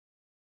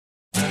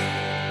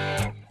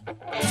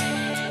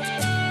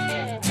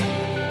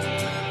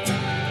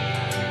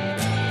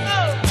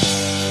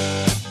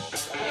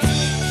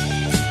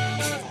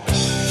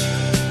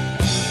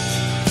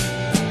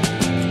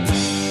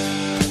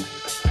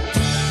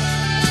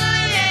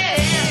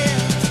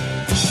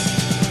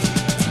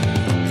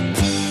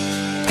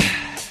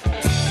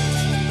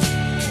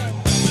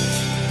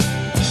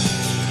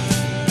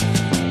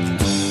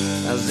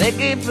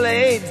Ziggy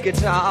played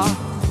guitar,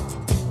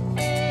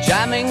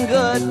 jamming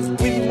good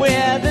with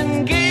Weird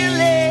and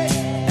Gilly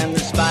and the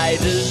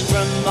Spiders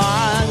from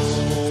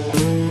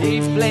Mars. He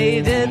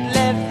played it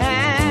left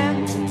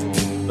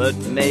hand, but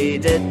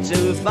made it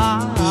too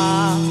far.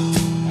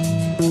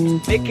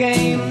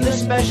 Became the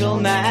special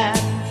man,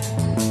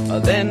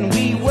 then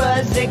we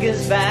were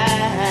Ziggy's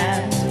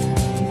band.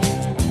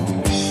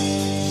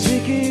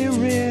 Ziggy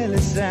really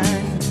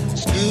sang,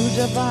 screwed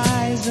up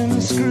eyes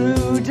and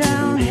screwed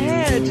down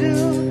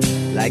hairdo,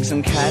 like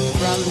some cat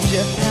from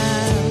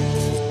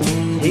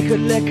Japan. He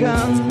could lick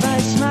 'em by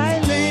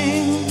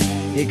smiling,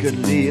 he could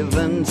leave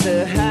 'em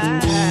to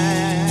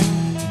hang.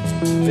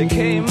 They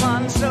came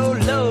on so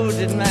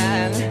loaded,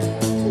 man,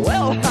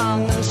 well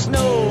hung in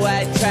snow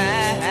white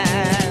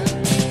tan.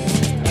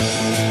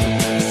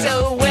 So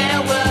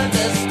where were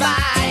the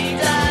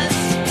spiders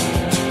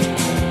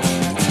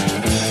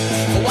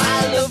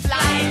while the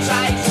fly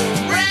tried to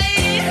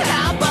raid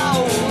our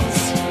bones?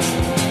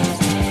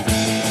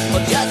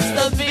 Or just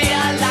the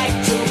fear like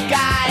to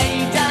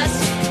guide us?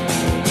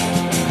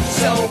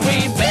 So we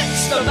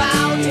bitched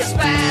about his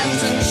fans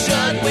and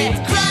should with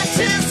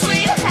crutches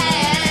sweet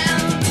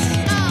hands.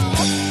 Oh.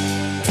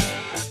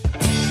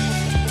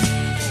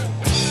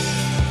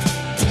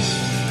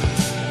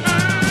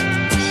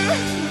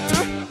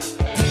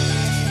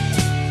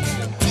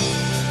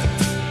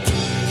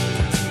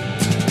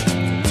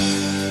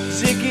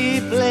 Ziggy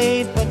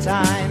played for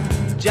time,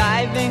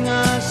 jiving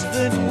us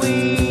that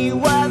we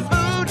were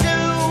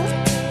voodoo.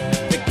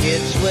 The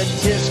kids were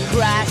just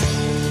crass,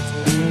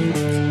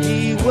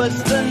 he was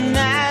the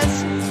Nas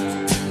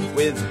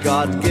with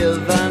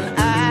God-given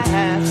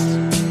ass.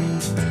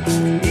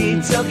 He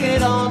took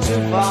it all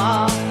too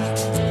far,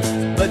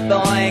 but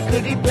boy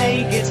could he play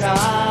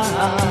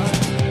guitar.